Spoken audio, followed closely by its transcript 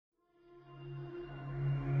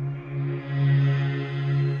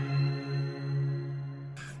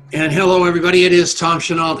And hello, everybody. It is Tom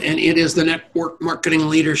Chenault, and it is the Network Marketing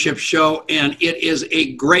Leadership Show, and it is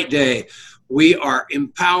a great day. We are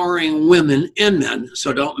empowering women and men,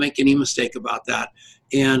 so don't make any mistake about that.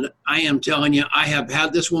 And I am telling you, I have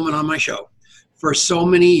had this woman on my show for so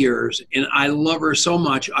many years, and I love her so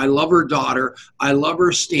much. I love her daughter. I love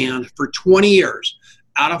her stand. For 20 years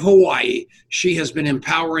out of Hawaii, she has been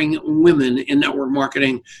empowering women in network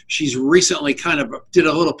marketing. She's recently kind of did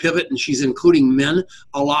a little pivot, and she's including men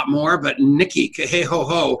a lot more. But Nicki,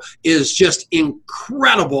 Keohohou, is just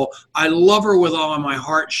incredible. I love her with all of my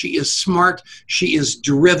heart. She is smart. She is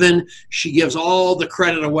driven. She gives all the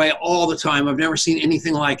credit away all the time. I've never seen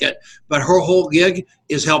anything like it. But her whole gig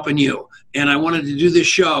is helping you. And I wanted to do this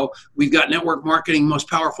show. We've got Network Marketing Most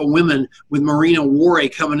Powerful Women with Marina Warre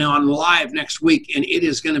coming on live next week. And it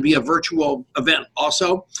is going to be a virtual event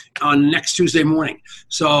also on next Tuesday morning.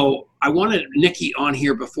 So I wanted Nicki on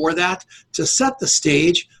here before that to set the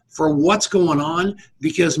stage for what's going on,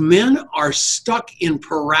 because men are stuck in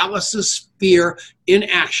paralysis, fear,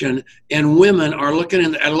 inaction, and women are looking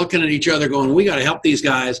at each other going, we got to help these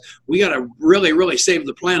guys. We got to really, really save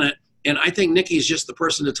the planet. And I think Nicki's just the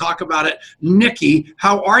person to talk about it. Nicki,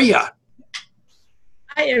 how are you?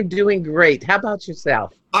 I am doing great. How about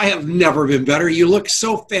yourself? I have never been better. You look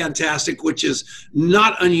so fantastic, which is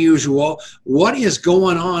not unusual. What is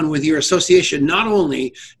going on with your association? Not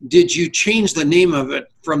only did you change the name of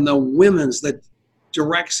it from the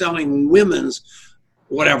direct selling women's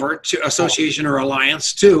whatever to association or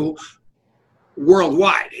alliance to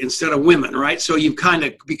worldwide instead of women, right? So you've kind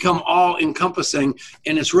of become all encompassing,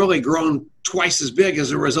 and it's really grown twice as big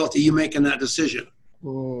as a result of you making that decision.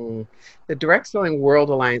 The Direct Selling World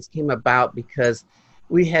Alliance came about because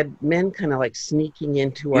we had men kind of like sneaking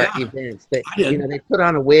into our events. That they put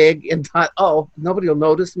on a wig and thought, oh, nobody will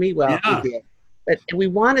notice me. Well, we did. But we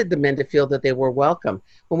wanted the men to feel that they were welcome.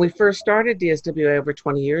 When we first started DSWA over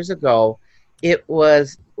 20 years ago, it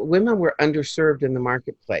was women were underserved in the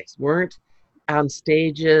marketplace, weren't on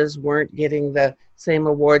stages, weren't getting the same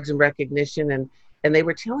awards and recognition, and they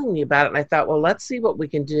were telling me about it, and I thought, well, let's see what we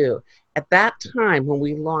can do. At that time, when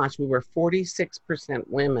we launched, we were 46%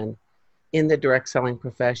 women in the direct selling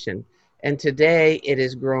profession, and today it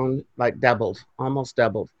has grown like almost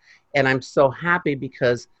doubled. And I'm so happy,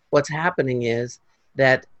 because what's happening is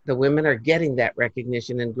that the women are getting that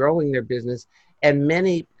recognition and growing their business, and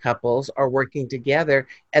many couples are working together,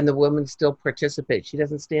 and the woman still participates. She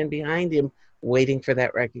doesn't stand behind him waiting for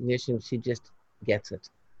that recognition. She just gets it.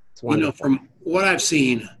 It's wonderful. From what I've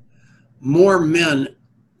seen, more men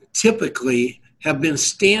typically have been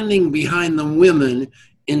standing behind the women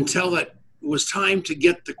until it was time to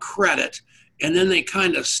get the credit, and then they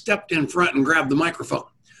kind of stepped in front and grabbed the microphone.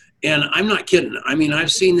 And I'm not kidding. I mean,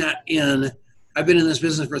 I've seen that I've been in this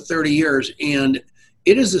business for 30 years, and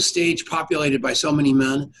it is a stage populated by so many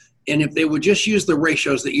men. And if they would just use the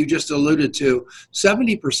ratios that you just alluded to,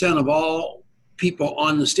 70% of all people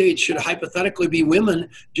on the stage should hypothetically be women,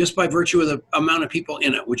 just by virtue of the amount of people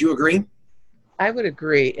in it. Would you agree? I would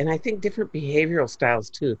agree. And I think different behavioral styles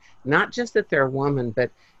too, not just that they're a woman, but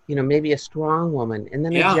maybe a strong woman and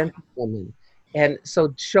then a gentle woman. And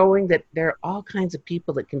so showing that there are all kinds of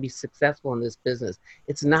people that can be successful in this business.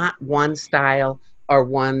 It's not one style or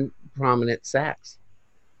one prominent sex.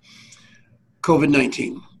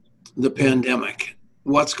 COVID-19, the pandemic,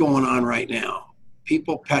 what's going on right now?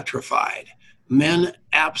 People petrified. Men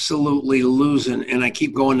absolutely losing, and I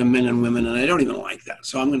keep going to men and women, and I don't even like that.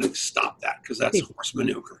 So I'm going to stop that, because that's horse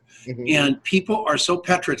maneuver. Mm-hmm. And people are so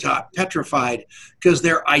petrified because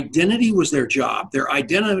their identity was their job. Their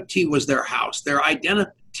identity was their house. Their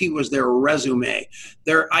identity was their resume.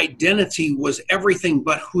 Their identity was everything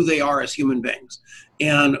but who they are as human beings.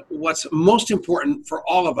 And what's most important for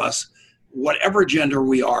all of us, whatever gender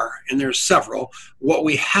we are, and there's several, what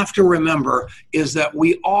we have to remember is that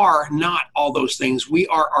we are not all those things. We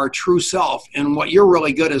are our true self. And what you're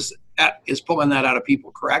really good at is pulling that out of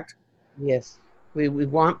people, correct? Yes. We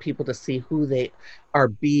want people to see who they are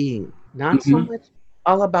being, not so much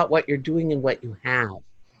all about what you're doing and what you have.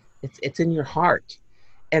 It's in your heart.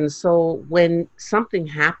 And so when something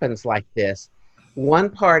happens like this, one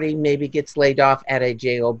party maybe gets laid off at a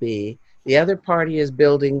job, the other party is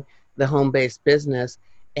building the home-based business,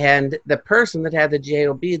 and the person that had the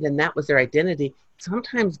job, then that was their identity,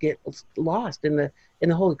 sometimes gets lost in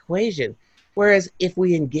the whole equation. Whereas if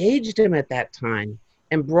we engaged them at that time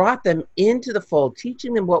and brought them into the fold,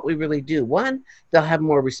 teaching them what we really do, one, they'll have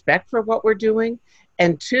more respect for what we're doing,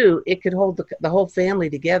 and two, it could hold the whole family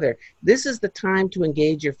together. This is the time to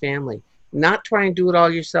engage your family, not try and do it all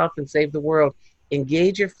yourself and save the world.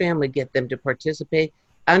 Engage your family, get them to participate,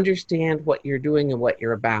 understand what you're doing and what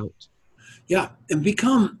you're about. Yeah, and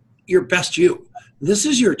become your best you. This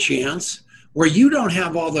is your chance where you don't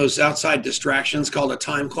have all those outside distractions called a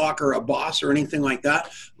time clock or a boss or anything like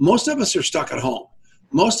that. Most of us are stuck at home.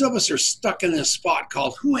 Most of us are stuck in this spot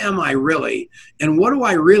called who am I really? And what do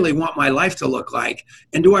I really want my life to look like?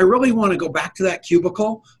 And do I really want to go back to that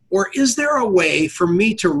cubicle? Or is there a way for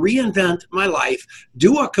me to reinvent my life,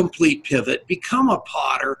 do a complete pivot, become a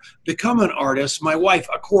potter, become an artist, my wife,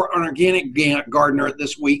 an organic gardener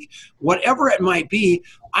this week, whatever it might be,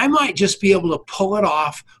 I might just be able to pull it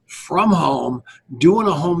off from home, doing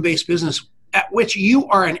a home-based business at which you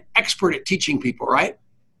are an expert at teaching people, right?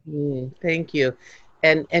 Thank you.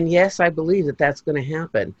 And yes, I believe that that's going to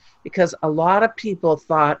happen because a lot of people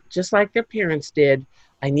thought, just like their parents did,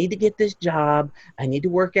 I need to get this job. I need to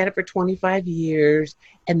work at it for 25 years,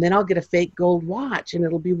 and then I'll get a fake gold watch, and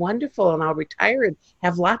it'll be wonderful, and I'll retire and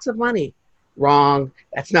have lots of money. Wrong.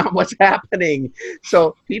 That's not what's happening.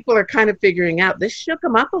 So people are kind of figuring out this shook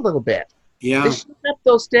them up a little bit. Yeah. This shook up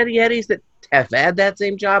those steady eddies that have had that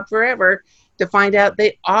same job forever to find out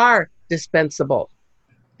they are dispensable.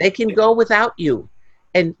 They can go without you.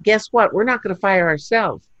 And guess what? We're not going to fire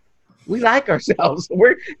ourselves. We like ourselves.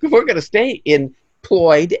 We're going to stay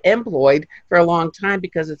employed for a long time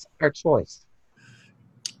because it's our choice.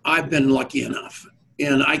 I've been lucky enough.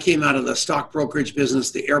 And I came out of the stock brokerage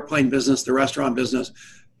business, the airplane business, the restaurant business,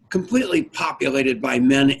 completely populated by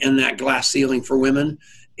men and that glass ceiling for women.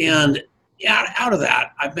 And out of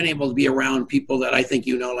that, I've been able to be around people that I think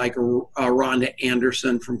you know, like Rhonda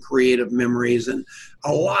Anderson from Creative Memories, and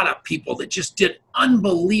a lot of people that just did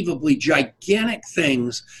unbelievably gigantic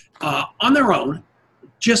things on their own,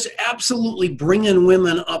 just absolutely bringing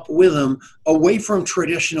women up with them away from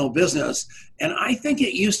traditional business. And I think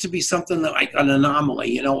it used to be something that like an anomaly,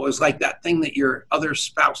 you know, it was like that thing that your other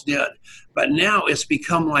spouse did. But now it's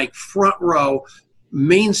become like front row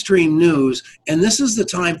mainstream news, and this is the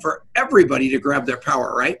time for everybody to grab their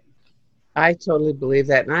power, right? I totally believe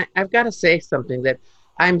that. And I've got to say something that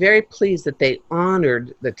I'm very pleased that they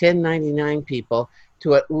honored the 1099 people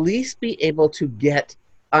to at least be able to get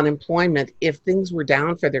unemployment if things were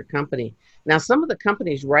down for their company. Now, some of the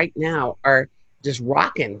companies right now are just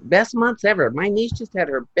rocking. Best months ever. My niece just had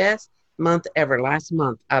her best month ever last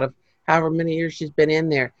month out of however many years she's been in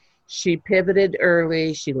there. She pivoted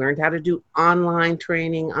early. She learned how to do online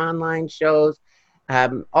training, online shows,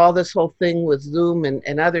 all this whole thing with Zoom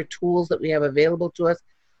and other tools that we have available to us.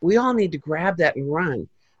 We all need to grab that and run.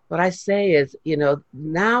 What I say is, you know,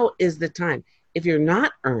 now is the time. If you're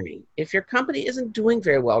not earning, if your company isn't doing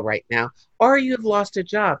very well right now, or you've lost a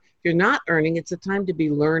job, if you're not earning, it's a time to be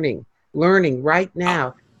learning right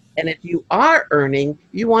now. And if you are earning,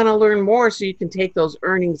 you want to learn more so you can take those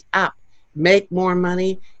earnings up, make more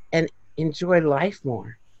money, and enjoy life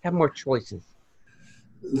more, have more choices.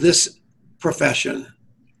 This profession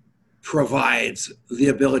provides the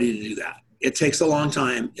ability to do that. It takes a long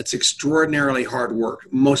time. It's extraordinarily hard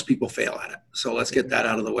work. Most people fail at it. So let's get that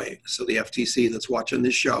out of the way. So the FTC that's watching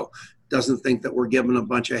this show doesn't think that we're giving a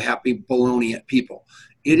bunch of happy baloney at people.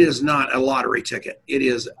 It is not a lottery ticket. It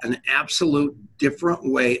is an absolute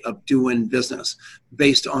different way of doing business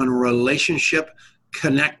based on relationship,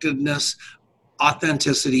 connectedness,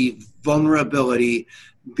 authenticity, vulnerability,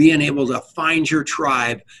 being able to find your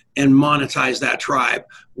tribe and monetize that tribe,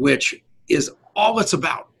 which is all it's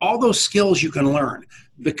about. All those skills you can learn,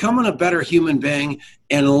 becoming a better human being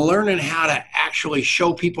and learning how to actually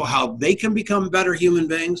show people how they can become better human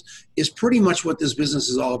beings is pretty much what this business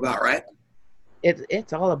is all about, right?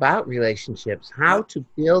 It's all about relationships, how to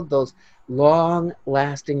build those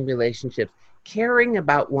long-lasting relationships, caring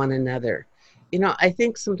about one another. You know, I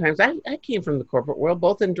think sometimes I came from the corporate world,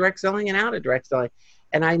 both in direct selling and out of direct selling.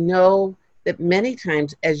 And I know that many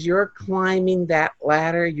times as you're climbing that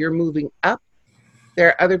ladder, you're moving up, there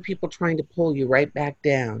are other people trying to pull you right back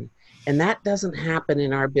down. And that doesn't happen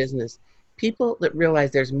in our business. People that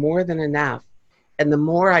realize there's more than enough, and the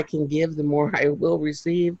more I can give, the more I will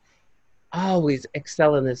receive, always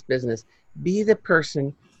excel in this business. Be the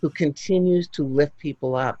person who continues to lift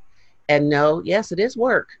people up. And know, yes, it is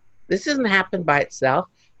work. This doesn't happen by itself.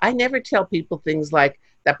 I never tell people things like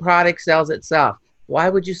the product sells itself. Why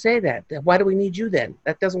would you say that? Why do we need you then?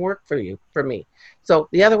 That doesn't work for me. So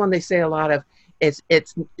the other one they say a lot of is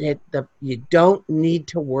you don't need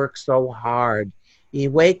to work so hard. You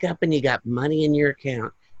wake up and you got money in your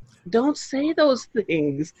account. Don't say those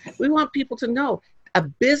things. We want people to know a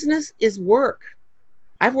business is work.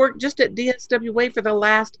 I've worked just at DSWA for the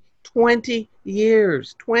last 20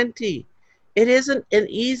 years. 20. It isn't an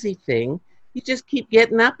easy thing. You just keep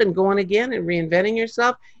getting up and going again and reinventing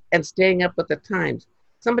yourself and staying up with the times.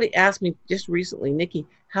 Somebody asked me just recently, Nicki,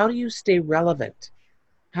 how do you stay relevant?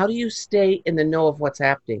 How do you stay in the know of what's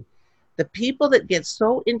happening? The people that get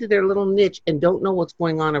so into their little niche and don't know what's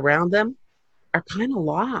going on around them are kind of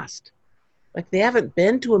lost. Like they haven't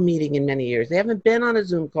been to a meeting in many years. They haven't been on a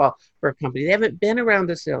Zoom call for a company. They haven't been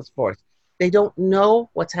around a Salesforce. They don't know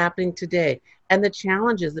what's happening today and the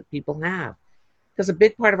challenges that people have. Because a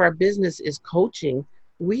big part of our business is coaching.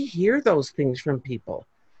 We hear those things from people.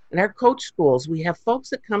 In our coach schools, we have folks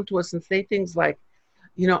that come to us and say things like,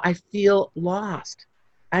 I feel lost.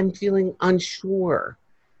 I'm feeling unsure.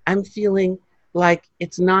 I'm feeling like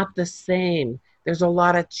it's not the same. There's a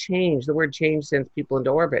lot of change. The word change sends people into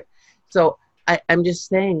orbit. So I'm just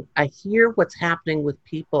saying, I hear what's happening with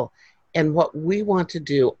people, and what we want to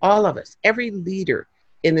do, all of us, every leader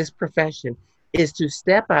in this profession, is to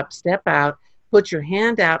step up, step out, put your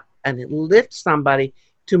hand out and lift somebody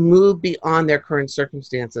to move beyond their current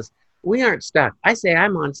circumstances. We aren't stuck. I say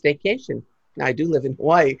I'm on staycation. Now, I do live in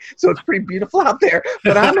Hawaii, so it's pretty beautiful out there,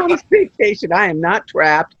 but I'm on a staycation. I am not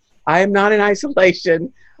trapped. I am not in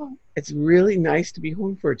isolation. It's really nice to be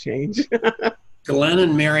home for a change. Glenn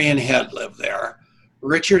and Marion Head live there.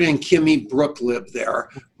 Richard and Kimmy Brook live there.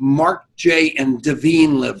 Mark J. and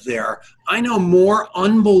Devine live there. I know more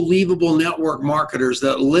unbelievable network marketers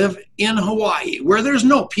that live in Hawaii, where there's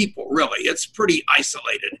no people, really. It's pretty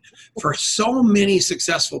isolated. For so many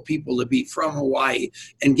successful people to be from Hawaii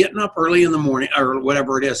and getting up early in the morning, or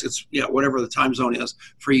whatever it is, it's whatever the time zone is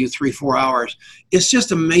for you, 3-4 hours, it's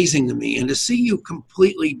just amazing to me. And to see you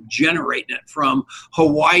completely generating it from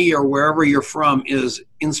Hawaii or wherever you're from is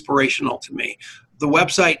inspirational to me. The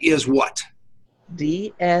website is what?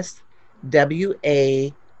 DSWA.org,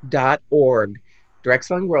 Direct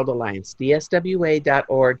Selling World Alliance,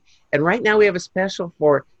 DSWA.org. And right now we have a special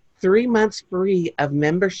for 3 months free of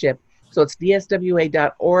membership. So it's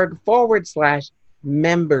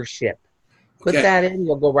DSWA.org/membership. Put that in,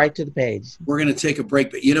 you'll go right to the page. We're going to take a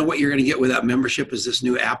break, but you know what you're going to get with that membership is this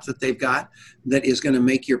new app that they've got that is going to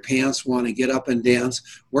make your pants want to get up and dance.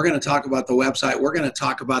 We're going to talk about the website. We're going to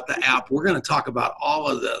talk about the app. We're going to talk about all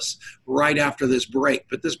of this right after this break.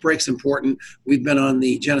 But this break's important. We've been on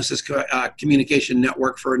the Genesis Communication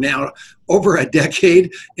Network for now over a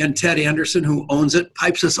decade, and Ted Anderson, who owns it,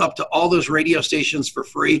 pipes us up to all those radio stations for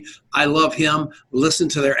free. I love him. Listen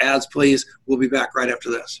to their ads, please. We'll be back right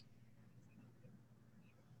after this.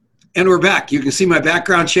 And we're back. You can see my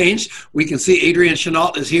background changed. We can see Adrienne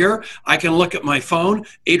Chenault is here. I can look at my phone.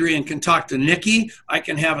 Adrienne can talk to Nicki. I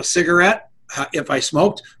can have a cigarette if I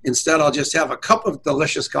smoked. Instead, I'll just have a cup of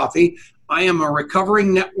delicious coffee. I am a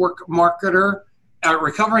recovering network marketer, a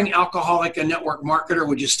recovering alcoholic and network marketer.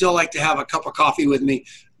 Would you still like to have a cup of coffee with me?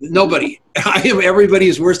 Nobody. I am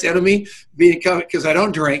everybody's worst enemy because I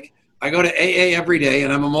don't drink. I go to AA every day,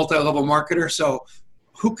 and I'm a multi-level marketer, so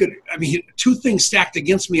two things stacked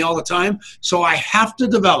against me all the time. So I have to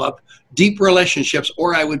develop deep relationships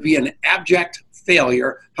or I would be an abject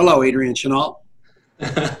failure. Hello, Adrienne Chenault.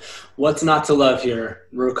 What's not to love here?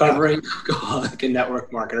 Recovering alcoholic and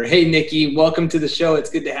network marketer. Hey, Nicki, welcome to the show.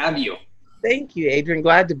 It's good to have you. Thank you, Adrienne.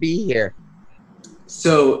 Glad to be here.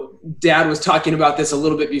 So Dad was talking about this a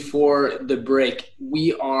little bit before the break.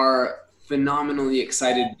 We are phenomenally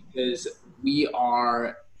excited because we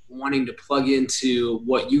are wanting to plug into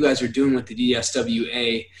what you guys are doing with the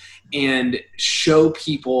DSWA and show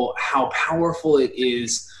people how powerful it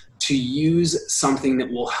is to use something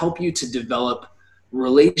that will help you to develop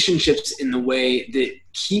relationships in the way that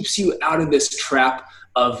keeps you out of this trap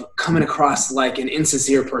of coming across like an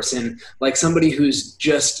insincere person, like somebody who's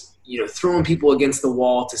just, throwing people against the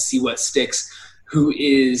wall to see what sticks, who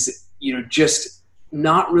is, just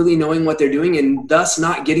not really knowing what they're doing and thus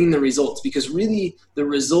not getting the results, because really the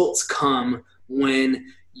results come when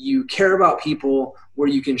you care about people, where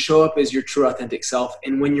you can show up as your true authentic self,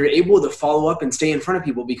 and when you're able to follow up and stay in front of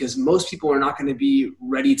people, because most people are not going to be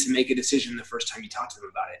ready to make a decision the first time you talk to them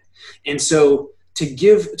about it. And so to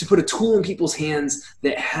put a tool in people's hands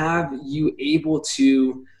that have you able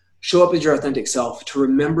to show up as your authentic self, to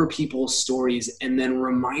remember people's stories, and then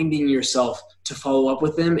reminding yourself to follow up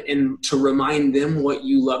with them and to remind them what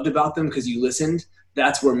you loved about them because you listened,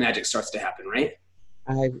 that's where magic starts to happen, right?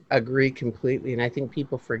 I agree completely. And I think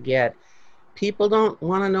people forget. People don't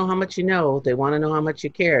want to know how much you know. They want to know how much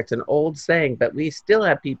you care. It's an old saying, but we still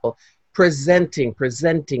have people presenting,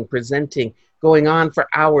 going on for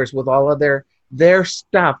hours with all of their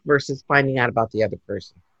stuff versus finding out about the other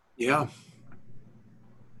person. Yeah.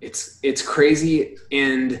 It's crazy,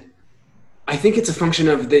 and I think it's a function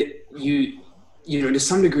of that you to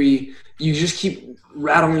some degree you just keep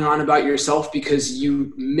rattling on about yourself because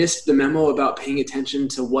you missed the memo about paying attention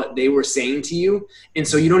to what they were saying to you. And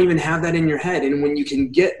so you don't even have that in your head. And when you can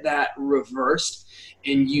get that reversed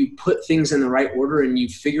and you put things in the right order and you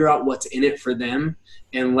figure out what's in it for them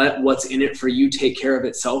and let what's in it for you take care of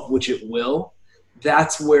itself, which it will,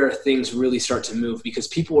 that's where things really start to move, because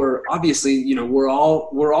people are obviously, you know, we're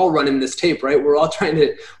all running this tape, right?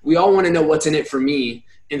 We all want to know what's in it for me.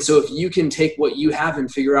 And so if you can take what you have and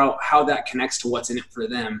figure out how that connects to what's in it for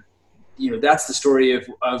them, you know, that's the story of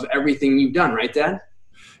everything you've done, right, Dad?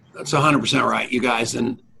 That's 100% right, you guys.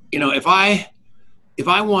 And, you know, if I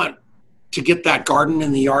want to get that garden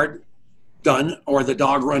in the yard done or the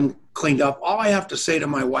dog run cleaned up, all I have to say to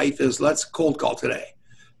my wife is, let's cold call today.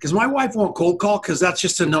 Because my wife won't cold call because that's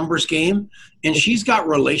just a numbers game. And she's got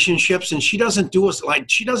relationships and she doesn't do it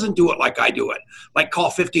like I do it. Like call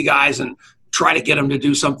 50 guys and try to get them to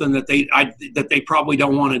do something that they probably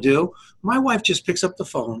don't want to do. My wife just picks up the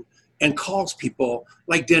phone and calls people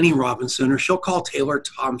like Denny Robinson, or she'll call Taylor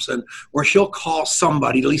Thompson, or she'll call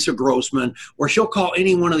somebody, Lisa Grossman, or she'll call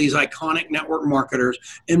any one of these iconic network marketers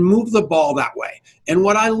and move the ball that way. And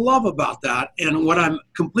what I love about that, and what I'm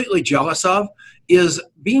completely jealous of, is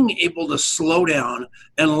being able to slow down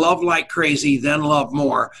and love like crazy, then love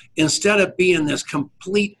more, instead of being this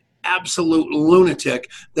complete absolute lunatic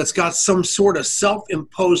that's got some sort of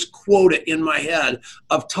self-imposed quota in my head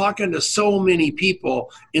of talking to so many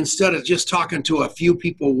people instead of just talking to a few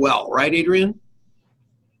people well. Right, Adrian?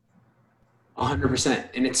 100%.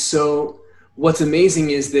 And it's so, what's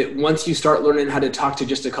amazing is that once you start learning how to talk to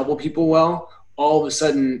just a couple people well, all of a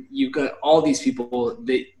sudden you've got all these people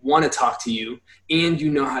that want to talk to you, and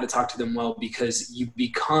you know how to talk to them well because you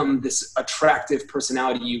become this attractive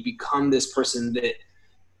personality. You become this person that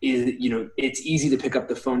is, you know, it's easy to pick up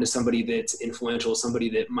the phone to somebody that's influential, somebody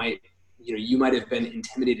that might, you know, you might have been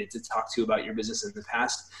intimidated to talk to about your business in the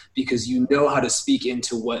past, because you know how to speak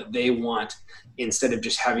into what they want instead of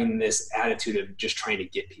just having this attitude of just trying to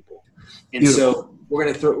get people. And so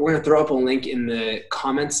we're gonna throw up a link in the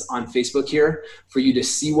comments on Facebook here for you to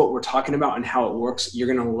see what we're talking about and how it works. You're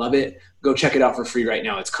gonna love it. Go check it out for free right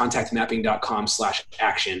now. It's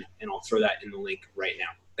contactmapping.com/action, and I'll throw that in the link right now.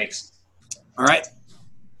 Thanks. All right.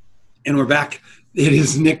 And we're back. It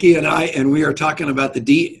is Nicki and I, and we are talking about the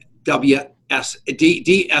DSWA.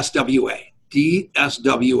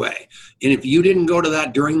 And if you didn't go to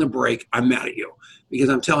that during the break, I'm mad at you, because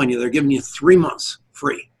I'm telling you, they're giving you 3 months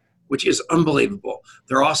free, which is unbelievable.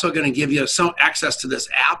 They're also going to give you some access to this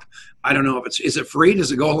app. I don't know if is it free?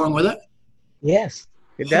 Does it go along with it? Yes,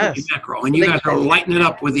 it does. Holy mackerel. And you guys are lighting it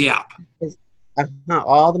up with the app.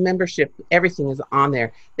 All the membership, everything is on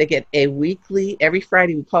there. They get a weekly, every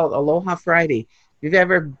Friday, we call it Aloha Friday. If you've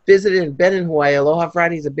ever visited and been in Hawaii, Aloha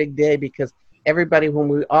Friday is a big day because everybody,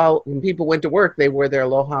 when people went to work, they wore their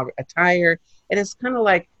Aloha attire. And it's kind of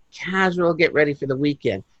like casual, get ready for the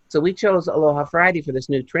weekend. So we chose Aloha Friday for this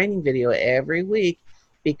new training video every week,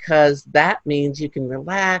 because that means you can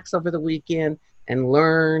relax over the weekend and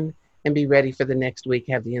learn and be ready for the next week,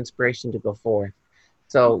 have the inspiration to go forth.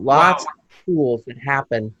 So lots of tools that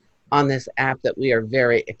happen on this app that we are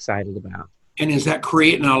very excited about. And is that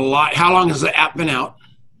creating a lot? How long has the app been out?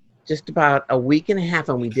 Just about a week and a half,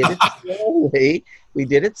 and we did it slowly. We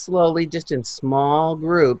did it slowly, just in small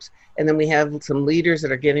groups. And then we have some leaders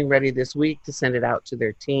that are getting ready this week to send it out to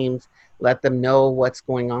their teams, let them know what's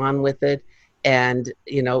going on with it. And,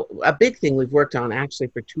 you know, a big thing we've worked on actually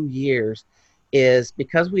for 2 years is,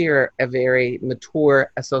 because we are a very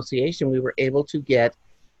mature association, we were able to get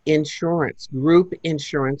insurance, group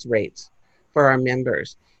insurance rates for our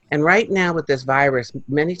members. And right now with this virus,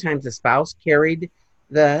 many times the spouse carried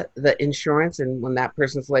the insurance, and when that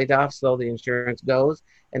person's laid off, so the insurance goes,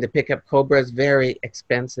 and to pick up COBRA is very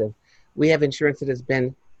expensive. We have insurance that has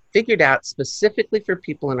been figured out specifically for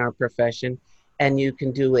people in our profession, and you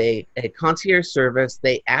can do a concierge service.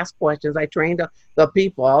 They ask questions. I trained the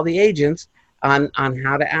people, all the agents, on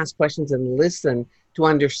how to ask questions and listen to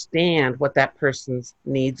understand what that person's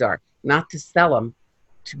needs are, not to sell them,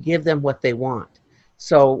 to give them what they want.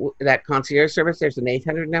 So that concierge service, there's an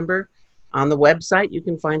 800 number on the website. You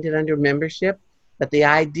can find it under membership. But the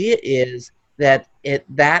idea is that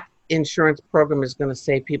that insurance program is going to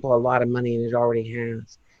save people a lot of money, and it already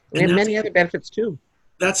has. And have many other benefits too.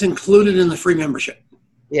 That's included in the free membership.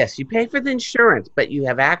 Yes, you pay for the insurance, but you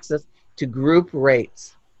have access to group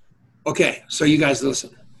rates. Okay, so you guys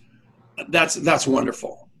listen. That's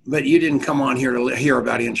wonderful. But you didn't come on here to hear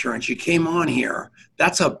about insurance. You came on here.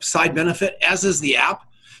 That's a side benefit, as is the app.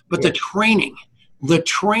 But the training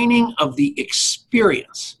of the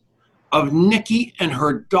experience of Nicki and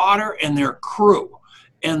her daughter and their crew,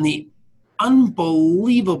 and the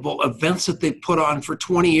unbelievable events that they put on for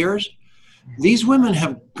 20 years. These women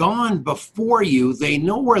have gone before you. They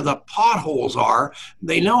know where the potholes are.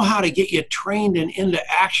 They know how to get you trained and into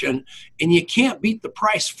action, and you can't beat the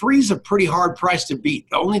price. Free's a pretty hard price to beat.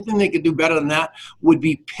 The only thing they could do better than that would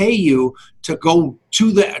be pay you to go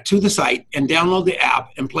to the site and download the app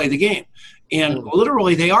and play the game. And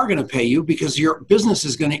literally, they are going to pay you because your business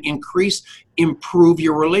is going to increase, improve,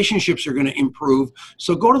 your relationships are going to improve.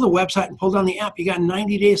 So go to the website and pull down the app. You got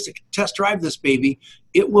 90 days to test drive this baby.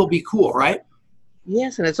 It will be cool, right?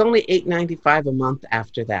 Yes, and it's only $8.95 a month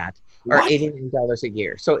after that, or $89 a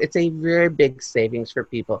year. So it's a very big savings for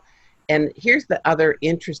people. And here's the other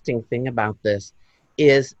interesting thing about this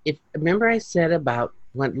is, if remember I said about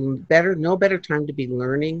no better time to be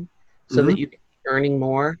learning so that you can be earning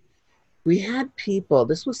more. We had people,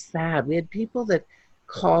 this was sad, we had people that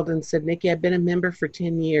called and said, Nicki, I've been a member for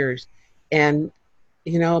 10 years and,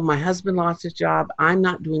 you know, my husband lost his job. I'm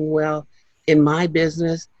not doing well in my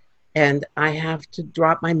business and I have to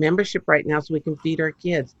drop my membership right now so we can feed our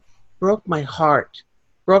kids. Broke my heart.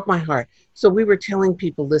 So we were telling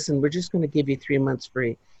people, listen, we're just going to give you 3 months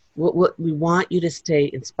free. We want you to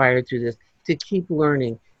stay inspired through this, to keep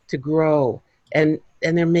learning, to grow. And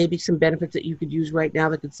there may be some benefits that you could use right now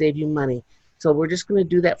that could save you money. So we're just going to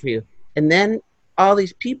do that for you. And then all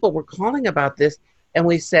these people were calling about this, and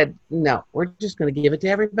we said, no, we're just going to give it to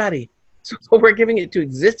everybody. So we're giving it to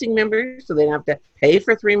existing members so they don't have to pay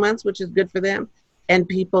for 3 months, which is good for them, and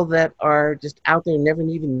people that are just out there never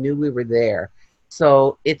even knew we were there.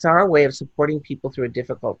 So it's our way of supporting people through a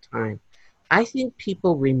difficult time. I think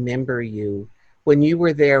people remember you when you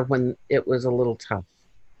were there when it was a little tough.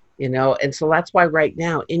 You know, and so that's why right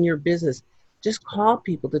now in your business, just call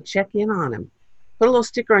people to check in on them. Put a little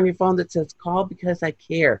sticker on your phone that says, call because I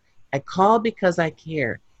care. I call because I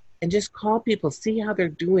care. And just call people, see how they're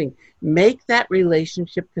doing. Make that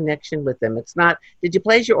relationship connection with them. It's not, did you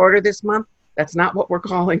place your order this month? That's not what we're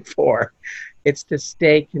calling for. It's to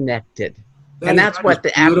stay connected. And that's what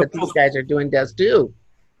the app that these guys are doing does too.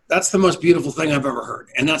 That's the most beautiful thing I've ever heard.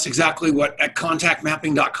 And that's exactly what at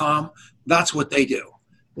contactmapping.com, that's what they do.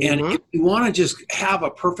 And if you want to just have a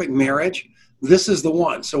perfect marriage, this is the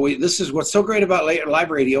one. So this is what's so great about live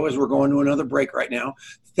radio is we're going to another break right now.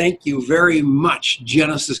 Thank you very much,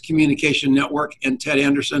 Genesis Communication Network and Ted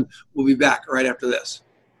Anderson. We'll be back right after this.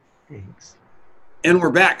 Thanks. And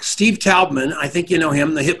we're back. Steve Taubman, I think you know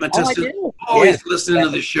him, the hypnotist. Oh, I do. Always listening to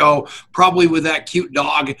the show, probably with that cute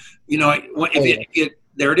dog. You know,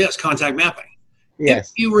 there it is, contact mapping.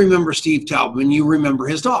 Yes. If you remember Steve Taubman, you remember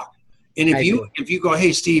his dog. And if you go,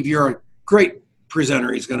 hey, Steve, you're a great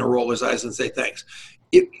presenter, he's going to roll his eyes and say thanks.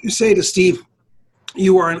 If you say to Steve,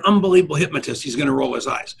 you are an unbelievable hypnotist, he's going to roll his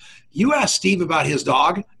eyes. You ask Steve about his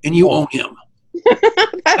dog, and you own him.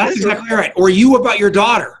 That's exactly right. Or you about your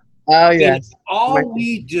daughter. Oh, yes. And all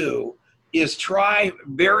we do is try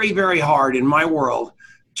very, very hard in my world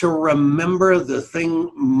to remember the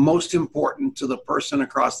thing most important to the person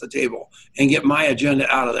across the table and get my agenda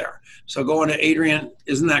out of there. So going to Adrian,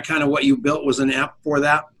 isn't that kind of what you built, was an app for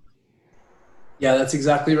that? Yeah, that's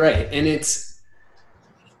exactly right. And it's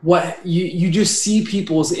what you just see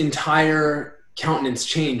people's entire countenance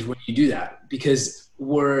change when you do that, because we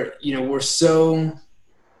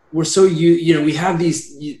have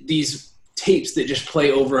these tapes that just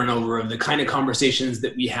play over and over of the kind of conversations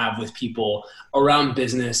that we have with people around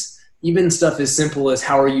business, even stuff as simple as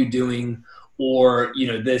how are you doing, or, you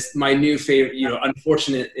know, this, my new favorite, you know,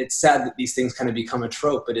 unfortunate, it's sad that these things kind of become a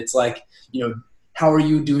trope, but it's like, you know, how are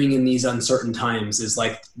you doing in these uncertain times is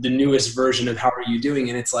like the newest version of how are you doing.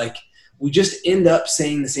 And it's like, we just end up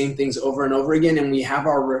saying the same things over and over again. And we have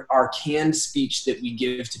our canned speech that we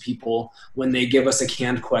give to people when they give us a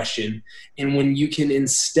canned question. And when you can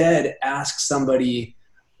instead ask somebody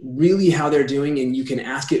really how they're doing, and you can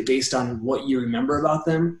ask it based on what you remember about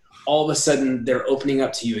them, all of a sudden they're opening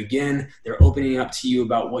up to you again. They're opening up to you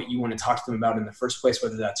about what you want to talk to them about in the first place,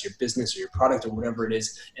 whether that's your business or your product or whatever it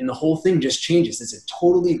is. And the whole thing just changes. It's a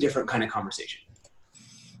totally different kind of conversation.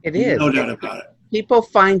 It is. No doubt about it. People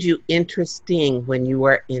find you interesting when you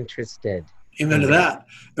are interested. Amen to that.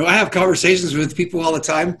 No, I have conversations with people all the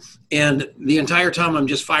time, and the entire time I'm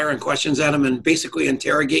just firing questions at them and basically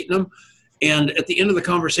interrogating them. And at the end of the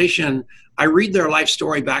conversation, I read their life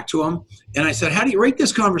story back to them. And I said, how do you rate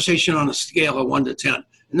this conversation on a scale of 1 to 10?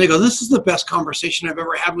 And they go, this is the best conversation I've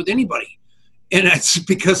ever had with anybody. And it's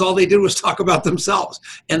because all they did was talk about themselves.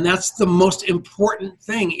 And that's the most important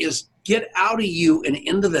thing, is get out of you and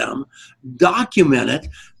into them, document it.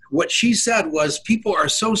 What she said was, people are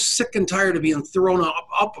so sick and tired of being thrown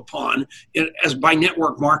up upon it as by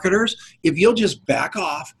network marketers. If you'll just back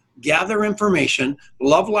off, gather information,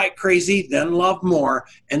 love like crazy, then love more,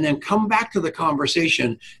 and then come back to the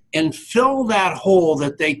conversation and fill that hole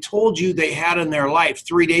that they told you they had in their life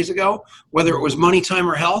 3 days ago, whether it was money, time,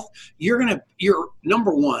 or health. You're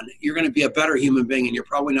number one, you're going to be a better human being, and you're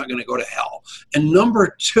probably not going to go to hell. And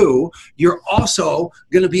number two, you're also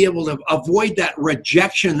going to be able to avoid that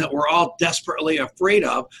rejection that we're all desperately afraid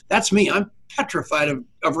of. That's me. I'm petrified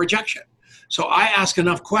of rejection. So I ask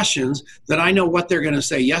enough questions that I know what they're going to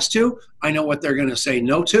say yes to. I know what they're going to say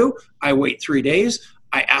no to. I wait 3 days.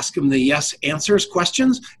 I ask them the yes answers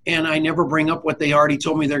questions, and I never bring up what they already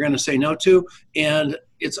told me they're going to say no to. And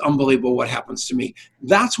it's unbelievable what happens to me.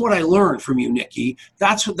 That's what I learned from you, Nicki.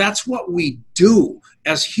 That's what we do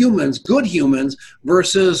as humans, good humans,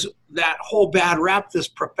 versus that whole bad rap this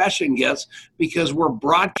profession gets because we're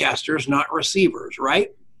broadcasters, not receivers,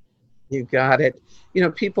 right? You got it. You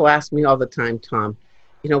know, people ask me all the time, Tom,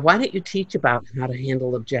 why don't you teach about how to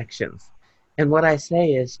handle objections? And what I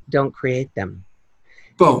say is, don't create them.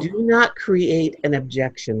 Boom. Do not create an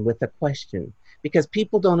objection with a question, because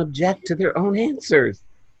people don't object to their own answers.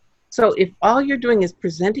 So if all you're doing is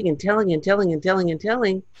presenting and telling and telling and telling and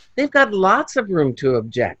telling, they've got lots of room to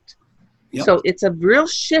object. Yep. So it's a real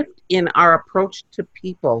shift in our approach to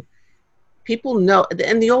people. People know,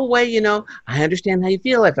 and the old way, I understand how you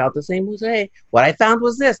feel. I felt the same way. What I found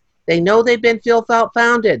was this. They know they've been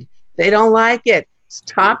founded. They don't like it.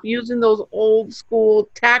 Stop using those old school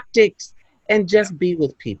tactics and just be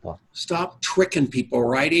with people. Stop tricking people,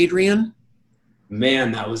 right, Adrian?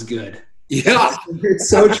 Man, that was good. Yeah. It's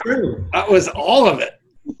so true. That was all of it.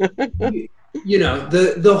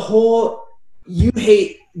 The whole, you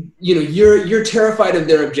hate, you're terrified of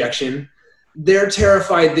their objection. They're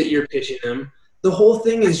terrified that you're pitching them. The whole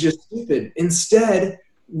thing is just stupid. Instead,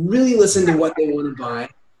 really listen to what they want to buy.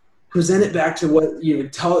 Present it back to what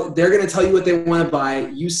they're going to tell you what they want to buy.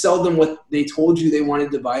 You sell them what they told you they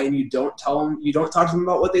wanted to buy, and you don't talk to them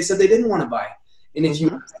about what they said they didn't want to buy. And if you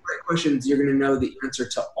ask the right questions, you're going to know the answer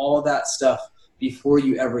to all that stuff before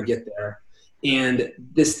you ever get there. And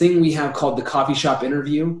this thing we have called the Coffee Shop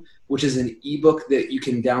Interview, which is an ebook that you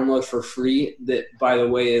can download for free, that, by the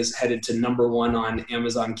way, is headed to #1 on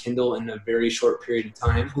Amazon Kindle in a very short period of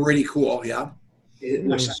time. Pretty cool, yeah.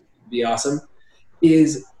 Which would be awesome.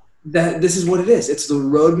 Is that this is what it is. It's the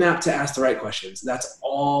roadmap to ask the right questions. That's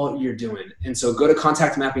all you're doing. And so go to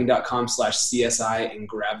contactmapping.com/CSI and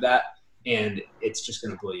grab that. And it's just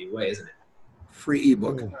going to blow you away, isn't it? Free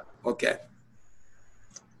ebook. Okay.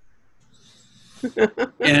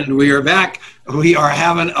 And we are back. We are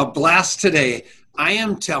having a blast today. I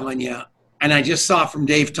am telling you, and I just saw from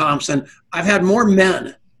Dave Thompson, I've had more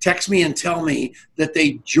men text me and tell me that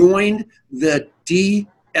they joined the DSWA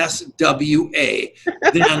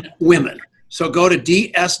than women. So go to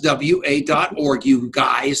dswa.org, you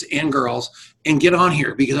guys and girls, and get on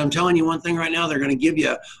here, because I'm telling you one thing right now, they're going to give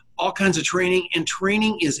you all kinds of training, and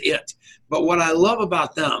training is it. But what I love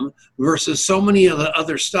about them versus so many of the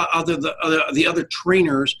other stuff, the other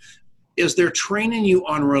trainers, is they're training you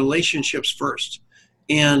on relationships first.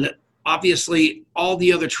 And obviously, all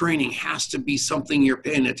the other training has to be something you're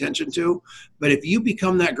paying attention to. But if you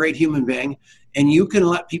become that great human being and you can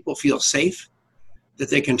let people feel safe, that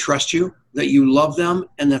they can trust you, that you love them,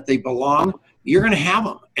 and that they belong, you're going to have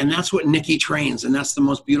them. And that's what Nicki trains. And that's the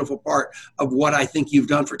most beautiful part of what I think you've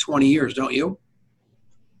done for 20 years, don't you?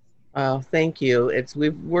 Thank you.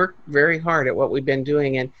 We've worked very hard at what we've been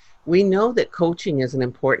doing. And we know that coaching is an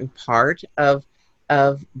important part of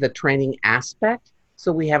the training aspect.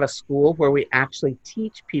 So we have a school where we actually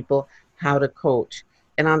teach people how to coach.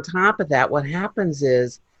 And on top of that, what happens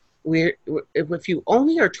is, if you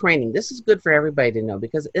only are training, this is good for everybody to know,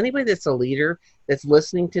 because anybody that's a leader that's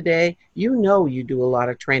listening today, you do a lot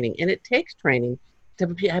of training, and it takes training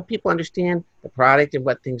to have people understand the product and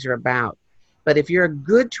what things are about. But if you're a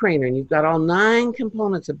good trainer and you've got all 9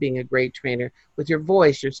 components of being a great trainer, with your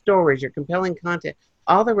voice, your stories, your compelling content,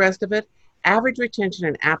 all the rest of it, average retention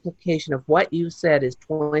and application of what you said is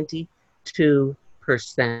 22%.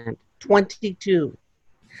 22.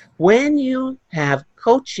 When you have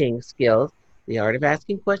coaching skills, the art of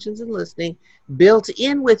asking questions and listening, built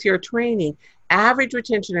in with your training, average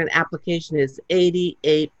retention and application is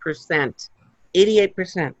 88%.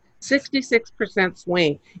 88%. 66%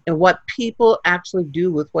 swing in what people actually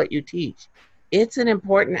do with what you teach. It's an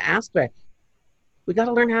important aspect. We got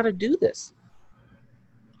to learn how to do this.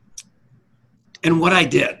 And what I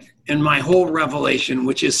did, and my whole revelation,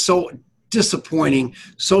 which is so disappointing,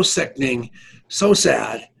 so sickening, so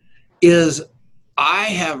sad, is I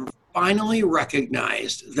have finally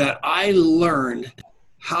recognized that I learned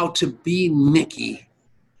how to be Nicki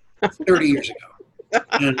 30 years ago.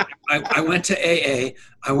 And I went to AA.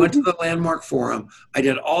 I went to the Landmark Forum. I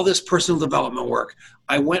did all this personal development work.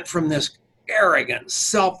 I went from this arrogant,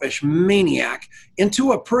 selfish maniac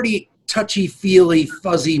into a pretty touchy-feely,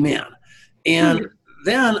 fuzzy man. And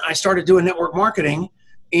then I started doing network marketing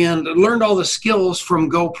and learned all the skills from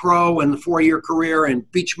GoPro and the 4-year career and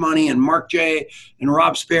Beach Money and Mark J and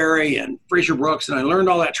Rob Sperry and Fraser Brooks. And I learned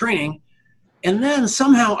all that training. And then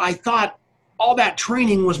somehow I thought all that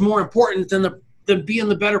training was more important than being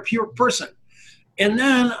the better pure person. And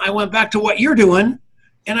then I went back to what you're doing,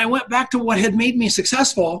 and I went back to what had made me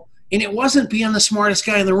successful. And it wasn't being the smartest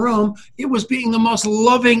guy in the room. It was being the most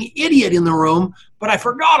loving idiot in the room. But I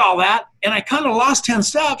forgot all that, and I kind of lost 10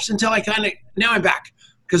 steps until now I'm back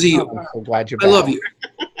because of you. I'm so glad you're back. I love you.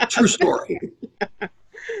 True story.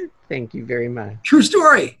 Thank you very much. True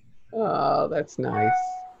story. Oh, that's nice.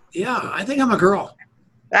 Yeah, I think I'm a girl.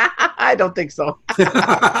 I don't think so.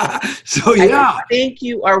 So, yeah. I think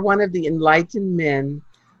you are one of the enlightened men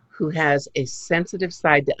who has a sensitive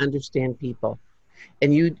side to understand people.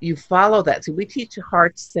 And you follow that. So we teach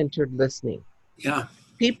heart-centered listening. Yeah.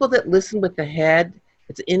 People that listen with the head,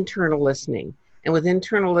 it's internal listening. And with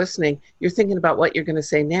internal listening, you're thinking about what you're going to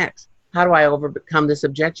say next. How do I overcome this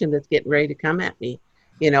objection that's getting ready to come at me?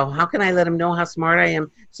 How can I let them know how smart I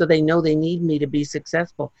am so they know they need me to be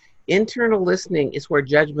successful? Internal listening is where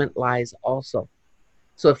judgment lies also.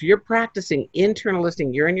 So if you're practicing internal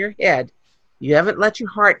listening, you're in your head, you haven't let your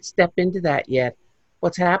heart step into that yet.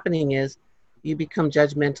 What's happening is you become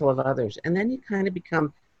judgmental of others. And then you kind of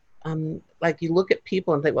become like you look at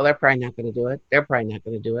people and think, well, they're probably not going to do it. They're probably not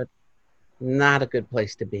going to do it. Not a good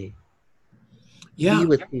place to be. Yeah. Be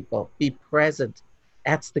with people. Be present.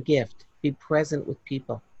 That's the gift. Be present with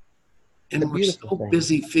people. And we're so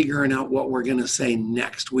busy figuring out what we're going to say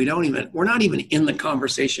next. We're not even in the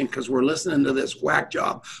conversation because we're listening to this whack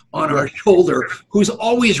job on our shoulder who's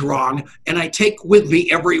always wrong. And I take with me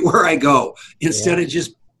everywhere I go instead of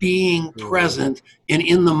just being present and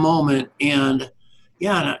in the moment. And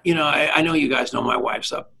I know you guys know my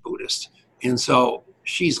wife's a Buddhist. And so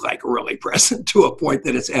she's like really present to a point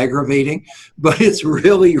that it's aggravating, but it's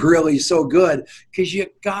really, really so good because you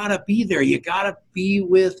gotta be there. You gotta be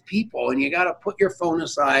with people and you gotta put your phone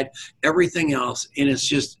aside, everything else. And it's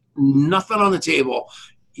just nothing on the table,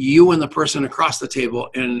 you and the person across the table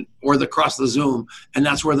or across the Zoom. And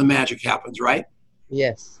that's where the magic happens, right?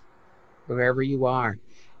 Yes. Wherever you are,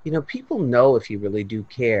 people know if you really do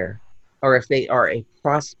care or if they are a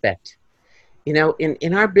prospect.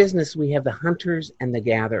 In our business, we have the hunters and the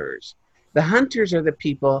gatherers. The hunters are the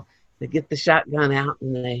people that get the shotgun out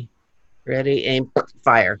and they ready, aim,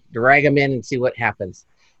 fire, drag them in and see what happens.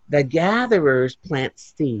 The gatherers plant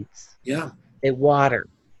seeds. Yeah. They water,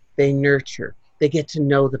 they nurture, they get to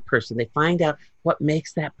know the person. They find out what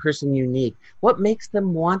makes that person unique, what makes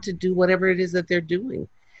them want to do whatever it is that they're doing.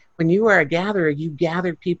 When you are a gatherer, you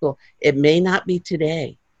gather people. It may not be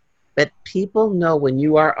today. But people know when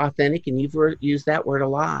you are authentic, and you've used that word a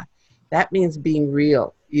lot. That means being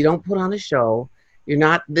real. You don't put on a show. You're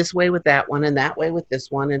not this way with that one and that way with this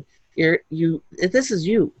one. And this is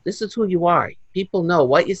you. This is who you are. People know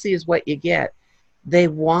what you see is what you get. They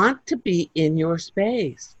want to be in your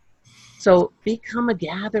space. So become a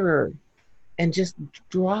gatherer and just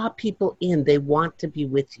draw people in. They want to be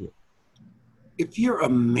with you. If you're a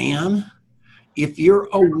man, if you're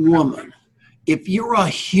a woman, if you're a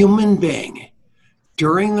human being,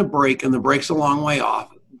 during the break, and the break's a long way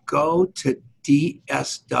off, go to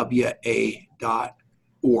dswa.org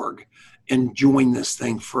and join this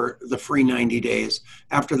thing for the free 90 days.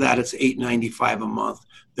 After that, it's $8.95 a month.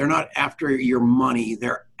 They're not after your money.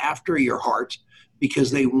 They're after your heart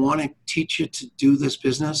because they want to teach you to do this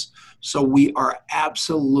business. So we are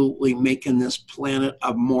absolutely making this planet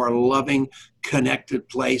a more loving, connected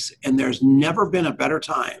place. And there's never been a better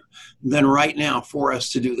time than right now for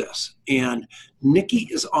us to do this. And Nicki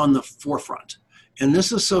is on the forefront. And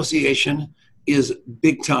this association is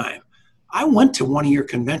big time. I went to one of your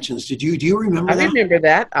conventions. Do you remember that? I remember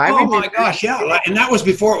that. My gosh, yeah. And that was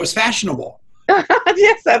before it was fashionable.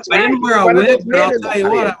 Yes, that's right. I didn't wear a wig, but I'll tell you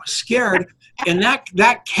what, I was scared. And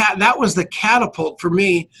that was the catapult for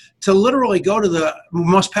me to literally go to the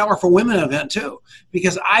most powerful women event too,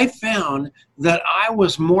 because I found that I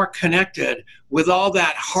was more connected with all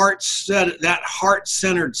that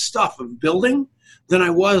heart-centered stuff of building than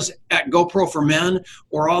I was at GoPro for Men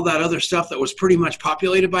or all that other stuff that was pretty much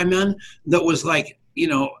populated by men. That was like,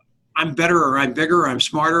 I'm better or I'm bigger or I'm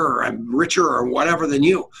smarter or I'm richer or whatever than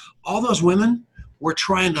you. All those women were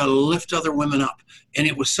trying to lift other women up. And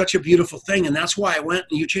it was such a beautiful thing. And that's why I went,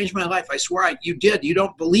 and you changed my life. I swear you did. You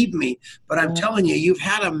don't believe me, but I'm telling you, you've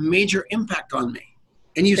had a major impact on me.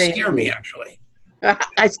 And you scare me, actually.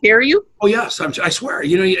 I scare you? Oh, yes. I swear.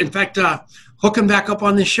 You know, in fact, hooking back up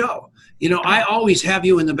on this show, you know, I always have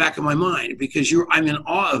you in the back of my mind because I'm in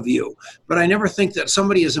awe of you. But I never think that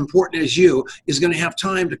somebody as important as you is going to have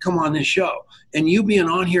time to come on this show. And you being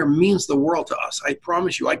on here means the world to us. I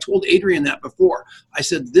promise you. I told Adrian that before. I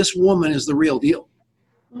said, this woman is the real deal.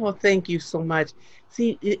 Oh, thank you so much.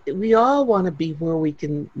 See, we all want to be where we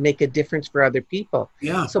can make a difference for other people.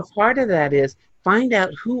 Yeah. So part of that is find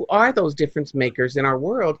out who are those difference makers in our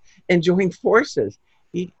world and join forces.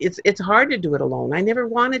 It's hard to do it alone. I never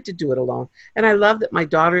wanted to do it alone. And I love that my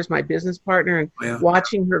daughter is my business partner and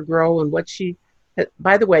watching her grow and what she,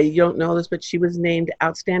 by the way, you don't know this, but she was named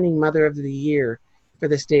Outstanding Mother of the Year for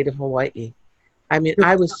the state of Hawaii. I mean,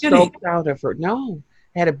 I was so proud of her. No.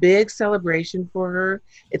 Had a big celebration for her.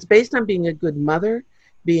 It's based on being a good mother,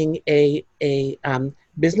 being a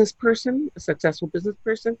business person, a successful business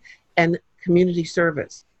person, and community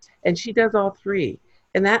service. And she does all three.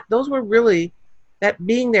 And those were really, that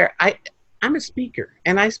being there, I'm a speaker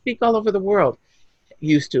and I speak all over the world.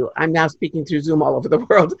 Used to. I'm now speaking through Zoom all over the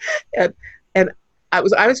world. And I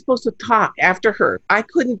was supposed to talk after her. I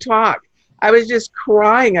couldn't talk. I was just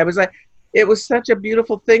crying. I was like, it was such a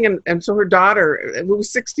beautiful thing. And so her daughter, who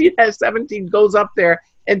was 16 at 17, goes up there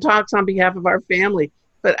and talks on behalf of our family.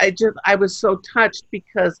 But I was so touched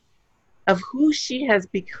because of who she has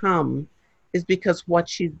become is because what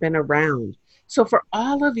she's been around. So for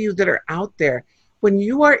all of you that are out there, when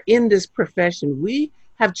you are in this profession, we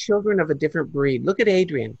have children of a different breed. Look at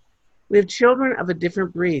Adrian. We have children of a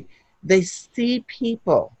different breed. They see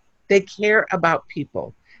people. They care about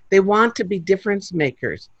people. They want to be difference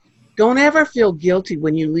makers. Don't ever feel guilty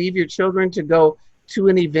when you leave your children to go to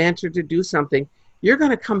an event or to do something. You're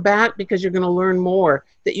going to come back because you're going to learn more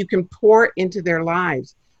that you can pour into their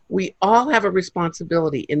lives. We all have a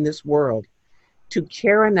responsibility in this world to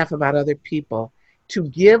care enough about other people, to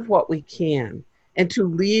give what we can, and to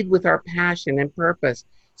lead with our passion and purpose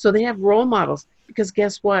so they have role models. Because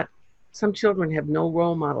guess what? Some children have no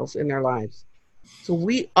role models in their lives. So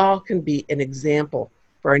we all can be an example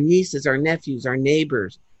for our nieces, our nephews, our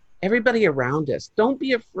neighbors, everybody around us. Don't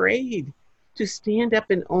be afraid to stand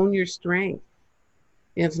up and own your strength.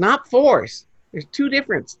 And it's not force. There's two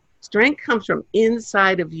differences. Strength comes from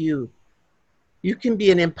inside of you. You can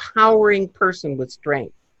be an empowering person with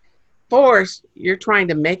strength. Force, you're trying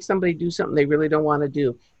to make somebody do something they really don't want to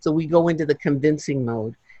do. So we go into the convincing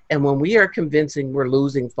mode. And when we are convincing, we're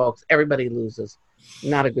losing, folks. Everybody loses.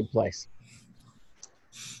 Not a good place.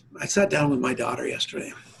 I sat down with my daughter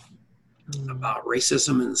yesterday about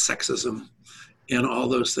racism and sexism and all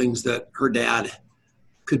those things that her dad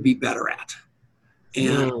could be better at.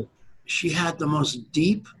 And she had the most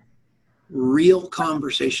deep, real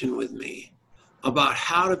conversation with me about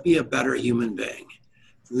how to be a better human being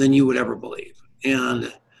than you would ever believe. And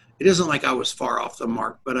it isn't like I was far off the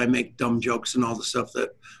mark, but I make dumb jokes and all the stuff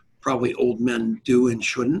that probably old men do and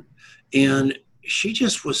shouldn't. And she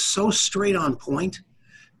just was so straight on point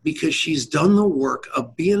because she's done the work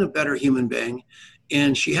of being a better human being.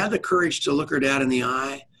 And she had the courage to look her dad in the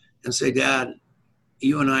eye and say, Dad,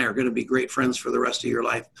 you and I are going to be great friends for the rest of your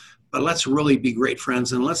life, but let's really be great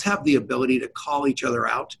friends. And let's have the ability to call each other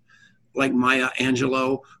out, like Maya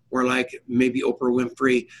Angelou, or like maybe Oprah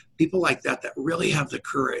Winfrey, people like that, that really have the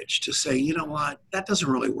courage to say, you know what, that doesn't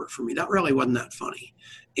really work for me. That really wasn't that funny.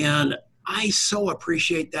 And I so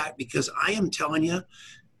appreciate that because I am telling you,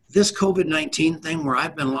 this COVID-19 thing where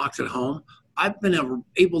I've been locked at home, I've been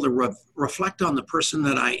able to reflect on the person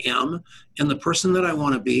that I am and the person that I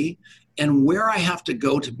want to be and where I have to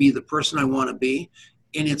go to be the person I want to be.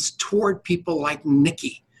 And it's toward people like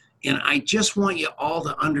Nicki. And I just want you all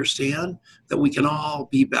to understand that we can all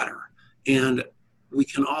be better and we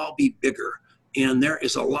can all be bigger. And there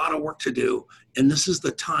is a lot of work to do. And this is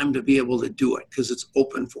the time to be able to do it because it's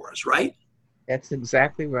open for us, right? That's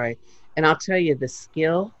exactly right. And I'll tell you the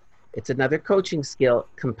skill, it's another coaching skill,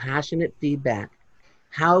 compassionate feedback.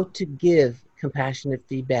 How to give compassionate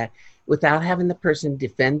feedback without having the person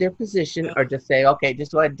defend their position or just say, okay,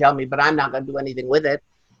 just go ahead and tell me, but I'm not going to do anything with it.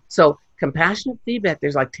 So compassionate feedback,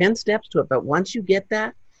 there's like 10 steps to it. But once you get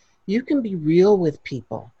that, you can be real with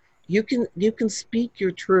people. You can speak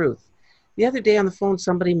your truth. The other day on the phone,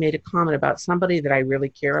 somebody made a comment about somebody that I really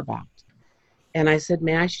care about. And I said,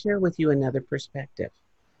 may I share with you another perspective?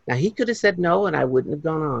 Now, he could have said no, and I wouldn't have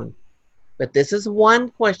gone on. But this is one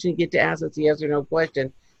question you get to ask. It's a yes or no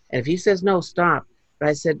question. And if he says no, stop. But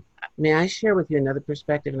I said, may I share with you another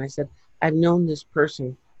perspective? And I said, I've known this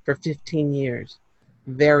person for 15 years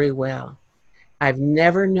very well. I've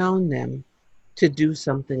never known them to do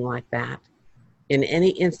something like that in any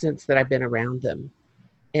instance that I've been around them.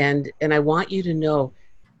 And I want you to know,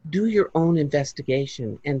 do your own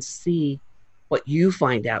investigation and see what you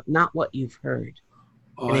find out, not what you've heard.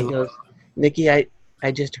 Oh, and he goes, Nicki,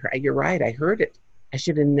 I just heard, you're right, I heard it. I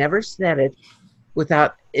should have never said it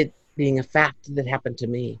without it being a fact that happened to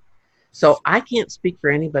me. So I can't speak for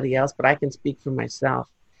anybody else, but I can speak for myself.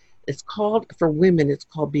 It's called, for women, it's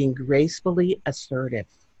called being gracefully assertive.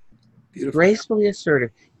 Beautiful. Gracefully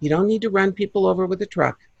assertive. You don't need to run people over with a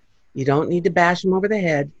truck. You don't need to bash them over the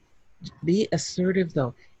head. Be assertive,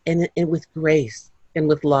 though, and with grace and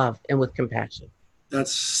with love and with compassion.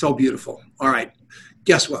 That's so beautiful. All right.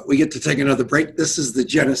 Guess what? We get to take another break. This is the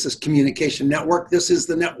Genesis Communication Network. This is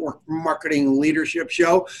the Network Marketing Leadership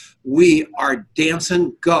Show. We are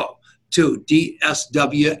dancing. Go to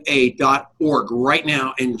dswa.org right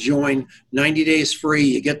now and join 90 days free.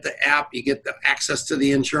 You get the app, you get the access to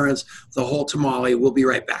the insurance, the whole tamale. We'll be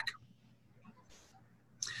right back.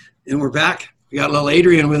 And we're back. We got little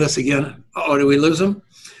Adrian with us again. Uh-oh, did we lose him?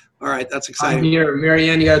 All right, that's exciting. I'm here.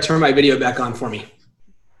 Marianne, you got to turn my video back on for me.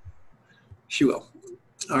 She will.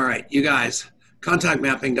 All right, you guys,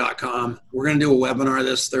 contactmapping.com. We're going to do a webinar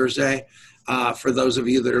this Thursday. For those of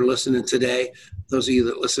you that are listening today, those of you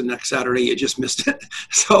that listen next Saturday, you just missed it.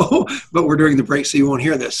 So, but we're during the break, so you won't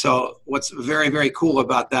hear this. So what's very, very cool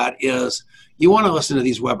about that is you want to listen to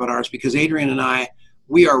these webinars because Adrian and I,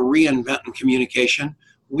 we are reinventing communication.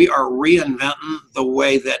 We are reinventing the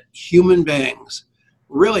way that human beings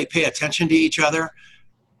really pay attention to each other.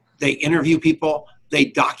 They interview people. They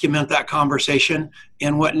document that conversation.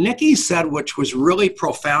 And what Nicki said, which was really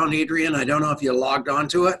profound, Adrian, I don't know if you logged on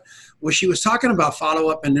to it, was she was talking about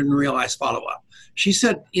follow-up and didn't realize follow-up. She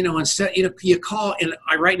said, instead, you call, and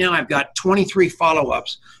right now I've got 23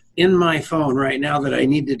 follow-ups in my phone right now that I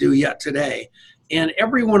need to do yet today. And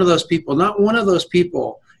every one of those people, not one of those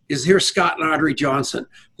people is here, Scott and Audrey Johnson.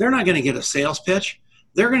 They're not going to get a sales pitch.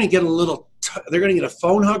 They're going to get they're going to get a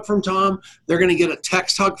phone hug from Tom. They're going to get a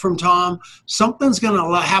text hug from Tom. Something's going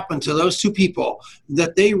to happen to those two people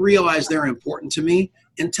that they realize they're important to me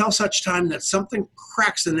until such time that something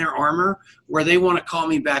cracks in their armor where they want to call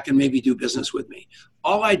me back and maybe do business with me.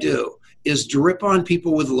 All I do is drip on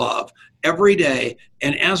people with love every day.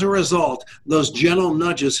 And as a result, those gentle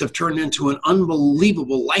nudges have turned into an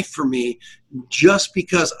unbelievable life for me just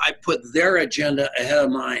because I put their agenda ahead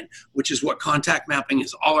of mine, which is what contact mapping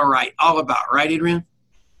is all about. Right, Adrian?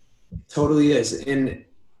 Totally is. And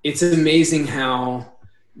it's amazing how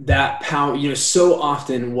that power, so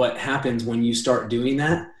often what happens when you start doing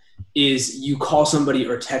that is you call somebody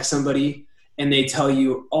or text somebody and they tell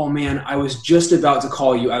you, oh man, I was just about to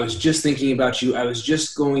call you. I was just thinking about you. I was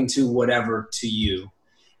just going to whatever to you.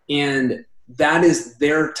 And that is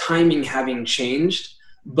their timing having changed,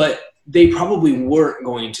 but they probably weren't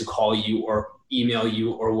going to call you or email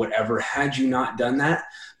you or whatever had you not done that.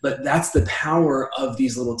 But that's the power of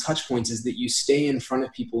these little touch points, is that you stay in front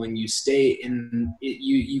of people and you stay in it,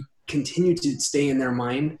 you continue to stay in their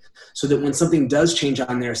mind, so that when something does change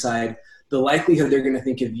on their side, the likelihood they're going to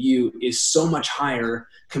think of you is so much higher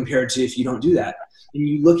compared to if you don't do that. And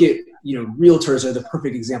you look at, realtors are the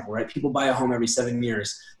perfect example, right? People buy a home every 7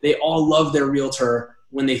 years. They all love their realtor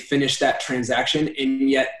when they finish that transaction, and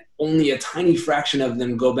yet only a tiny fraction of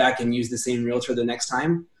them go back and use the same realtor the next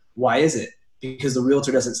time. Why is it? Because the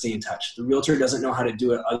realtor doesn't stay in touch. The realtor doesn't know how to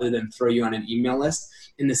do it other than throw you on an email list.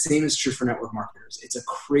 And the same is true for network marketers. It's a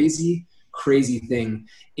crazy, crazy thing.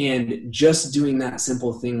 And just doing that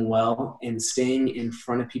simple thing well and staying in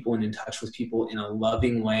front of people and in touch with people in a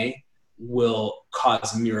loving way will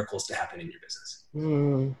cause miracles to happen in your business.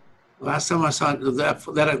 Mm. Last time I saw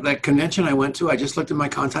that convention I went to, I just looked at my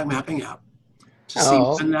contact mapping app to see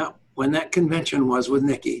when that convention was with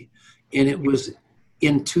Nicki. And it was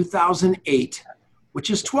in 2008, which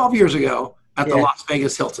is 12 years ago, at the Las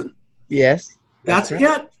Vegas Hilton. Yes. That's right.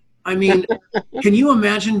 It. I mean, can you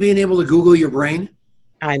imagine being able to Google your brain?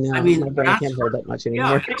 I know. I mean, my brain can't hold that much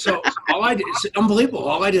anymore. Yeah. So all I did, it's unbelievable.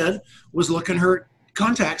 All I did was look in her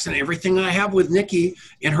contacts, and everything that I have with Nicki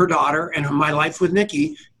and her daughter and my life with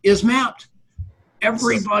Nicki is mapped.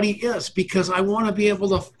 Everybody is, because I want to be able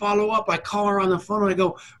to follow up. I call her on the phone and I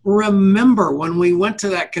go, remember when we went to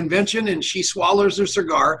that convention? And she swallows her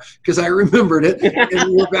cigar because I remembered it,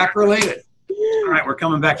 and we're back related. All right, we're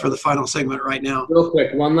coming back for the final segment right now. Real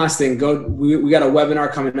quick, one last thing. We got a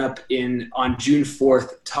webinar coming up on June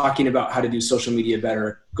 4th talking about how to do social media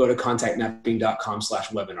better. Go to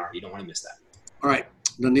contactmapping.com/webinar. You don't want to miss that. All right,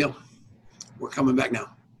 done deal. We're coming back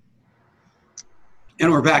now.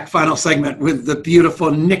 And we're back, final segment with the beautiful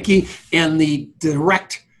Nicki and the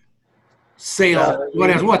direct sale,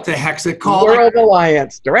 what the heck's it called? World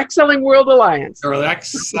Alliance, Direct Selling World Alliance. Direct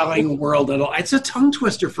Selling World Alliance. It's a tongue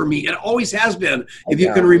twister for me. It always has been. If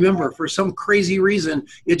you can remember, for some crazy reason,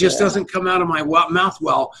 it just doesn't come out of my mouth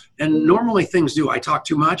well. And normally things do. I talk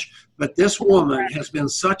too much, but this woman has been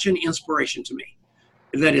such an inspiration to me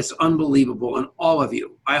that it's unbelievable. And all of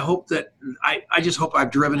you, I hope that I just hope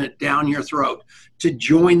I've driven it down your throat to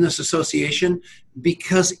join this association,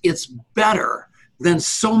 because it's better than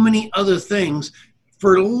so many other things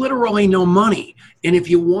for literally no money. And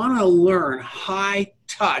if you want to learn high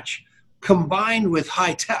touch combined with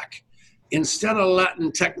high tech, instead of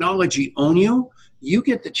letting technology own you, you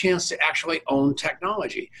get the chance to actually own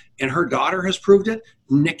technology. And her daughter has proved it.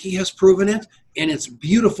 Nicki has proven it. And it's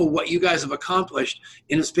beautiful what you guys have accomplished.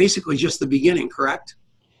 And it's basically just the beginning, correct?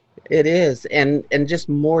 It is, and just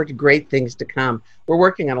more great things to come. We're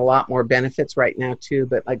working on a lot more benefits right now too,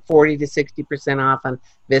 but like 40 to 60% off on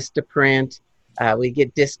Vistaprint. We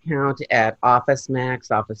get discount at Office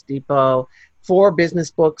Max, Office Depot, 4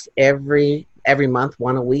 business books every month,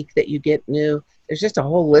 1 a week that you get new. There's just a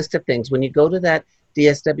whole list of things. When you go to that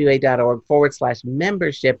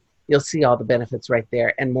dswa.org/membership, you'll see all the benefits right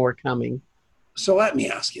there and more coming. So let me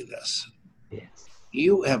ask you this. Yes.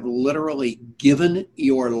 You have literally given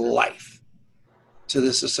your life to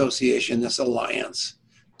this association, this alliance,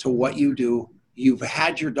 to what you do. You've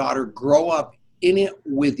had your daughter grow up in it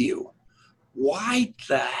with you. Why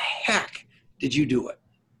the heck did you do it?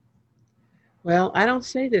 Well, I don't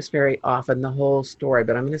say this very often, the whole story,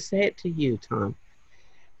 but I'm going to say it to you, Tom.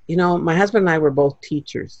 You know, my husband and I were both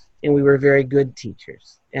teachers, and we were very good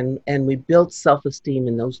teachers. And we built self-esteem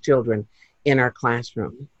in those children in our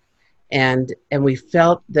classroom. And we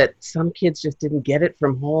felt that some kids just didn't get it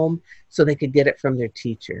from home, so they could get it from their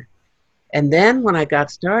teacher. And then when I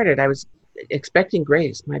got started, I was expecting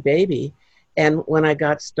Grace, my baby. And when I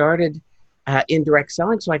got started in direct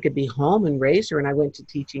selling, so I could be home and raise her, and I went to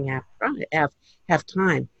teaching half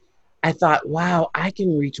time, I thought, wow, I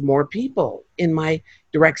can reach more people in my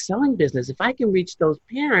direct selling business. If I can reach those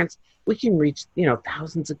parents, we can reach,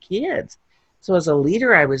 thousands of kids. So as a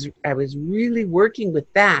leader, I was really working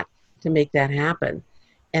with that to make that happen.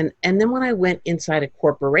 And then when I went inside a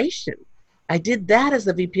corporation, I did that as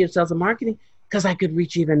the VP of Sales and Marketing because I could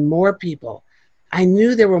reach even more people. I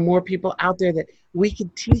knew there were more people out there that we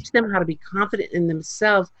could teach them how to be confident in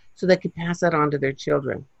themselves so they could pass that on to their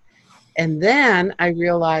children. And then I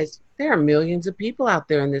realized there are millions of people out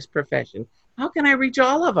there in this profession. How can I reach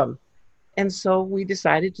all of them? And so we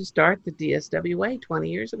decided to start the DSWA 20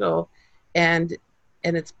 years ago. And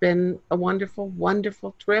it's been a wonderful,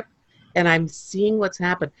 wonderful trip. And I'm seeing what's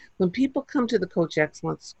happened. When people come to the Coach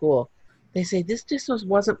Excellence School, they say, this just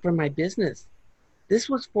wasn't for my business. This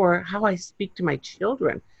was for how I speak to my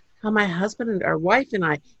children, how my husband and our wife and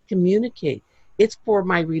I communicate. It's for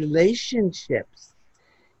my relationships.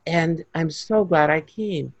 And I'm so glad I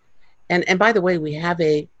came. And by the way, we have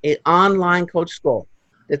a online coach school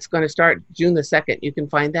that's going to start June the 2nd. You can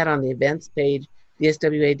find that on the events page,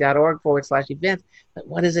 dswa.org/events. But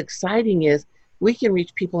what is exciting is we can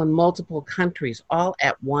reach people in multiple countries all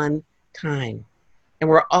at one time. And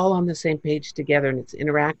we're all on the same page together, and it's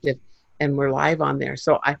interactive, and we're live on there.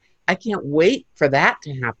 So I can't wait for that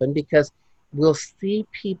to happen, because we'll see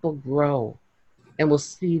people grow, and we'll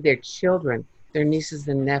see their children, their nieces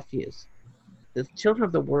and nephews. The children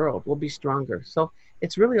of the world will be stronger. So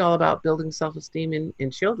it's really all about building self-esteem in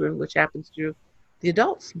children, which happens through the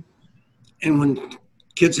adults. And when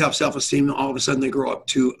kids have self-esteem, all of a sudden they grow up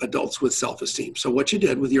to adults with self-esteem. So what you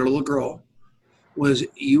did with your little girl was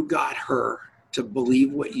you got her to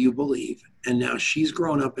believe what you believe. And now she's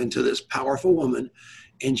grown up into this powerful woman,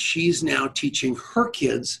 and she's now teaching her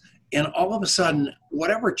kids. And all of a sudden,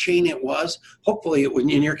 whatever chain it was, hopefully it was,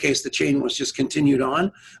 in your case, the chain was just continued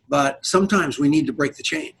on, but sometimes we need to break the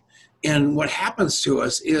chain. And what happens to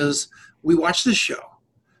us is we watch this show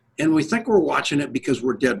and we think we're watching it because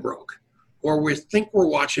we're dead broke, or we think we're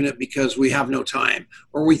watching it because we have no time,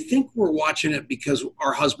 or we think we're watching it because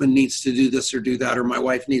our husband needs to do this or do that, or my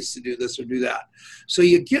wife needs to do this or do that. So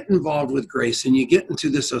you get involved with Grace and you get into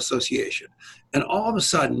this association, and all of a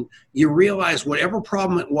sudden you realize whatever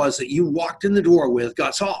problem it was that you walked in the door with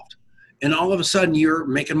got solved. And all of a sudden you're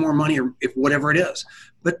making more money, or if whatever it is.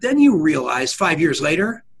 But then you realize 5 years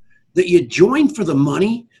later that you joined for the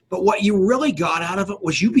money, but what you really got out of it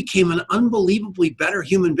was you became an unbelievably better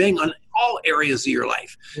human being on all areas of your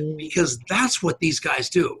life, because that's what these guys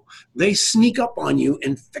do. They sneak up on you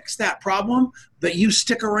and fix that problem, but you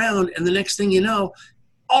stick around, and the next thing you know,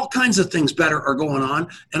 all kinds of things better are going on,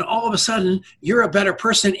 and all of a sudden you're a better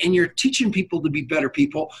person, and you're teaching people to be better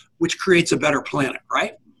people, which creates a better planet,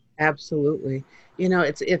 right? Absolutely.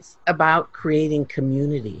 It's about creating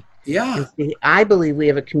community. Yeah. And see, I believe we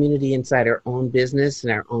have a community inside our own business,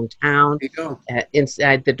 in our own town, There you go.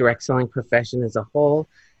 inside the direct selling profession as a whole.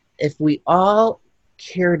 If we all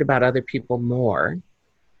cared about other people more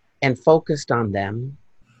and focused on them,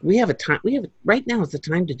 we have a time. Right now is the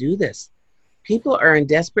time to do this. People are in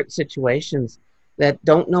desperate situations that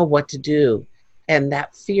don't know what to do, and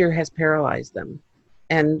that fear has paralyzed them.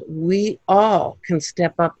 And we all can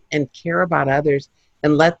step up and care about others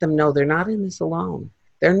and let them know they're not in this alone.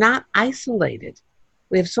 They're not isolated.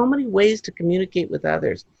 We have so many ways to communicate with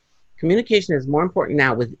others. Communication is more important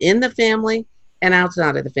now within the family and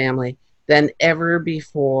outside of the family than ever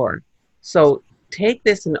before. So take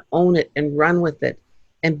this and own it and run with it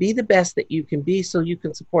and be the best that you can be so you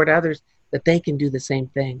can support others that they can do the same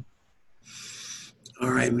thing.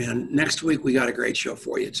 All right, man. Next week we got a great show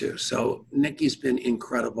for you too. So Nicki's been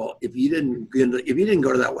incredible. If you didn't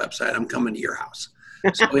go to that website, I'm coming to your house.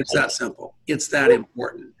 So it's that simple. It's that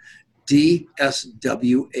important. dswa.org.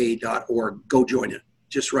 Go join it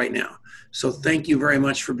just right now. So thank you very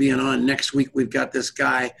much for being on. Next week, we've got this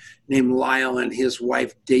guy named Lyle and his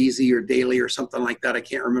wife, Daisy or Daly or something like that. I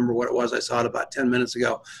can't remember what it was. I saw it about 10 minutes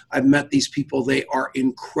ago. I've met these people. They are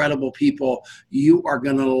incredible people. You are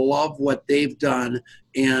going to love what they've done,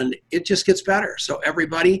 and it just gets better. So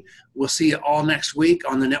everybody, we'll see you all next week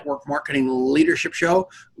on the Network Marketing Leadership Show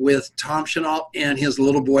with Tom Chenault and his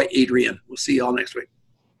little boy, Adrian. We'll see you all next week.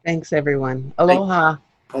 Thanks, everyone. Aloha.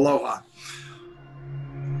 Aloha.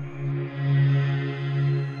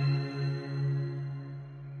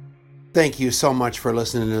 Thank you so much for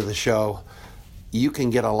listening to the show. You can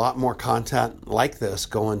get a lot more content like this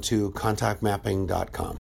going to contactmapping.com.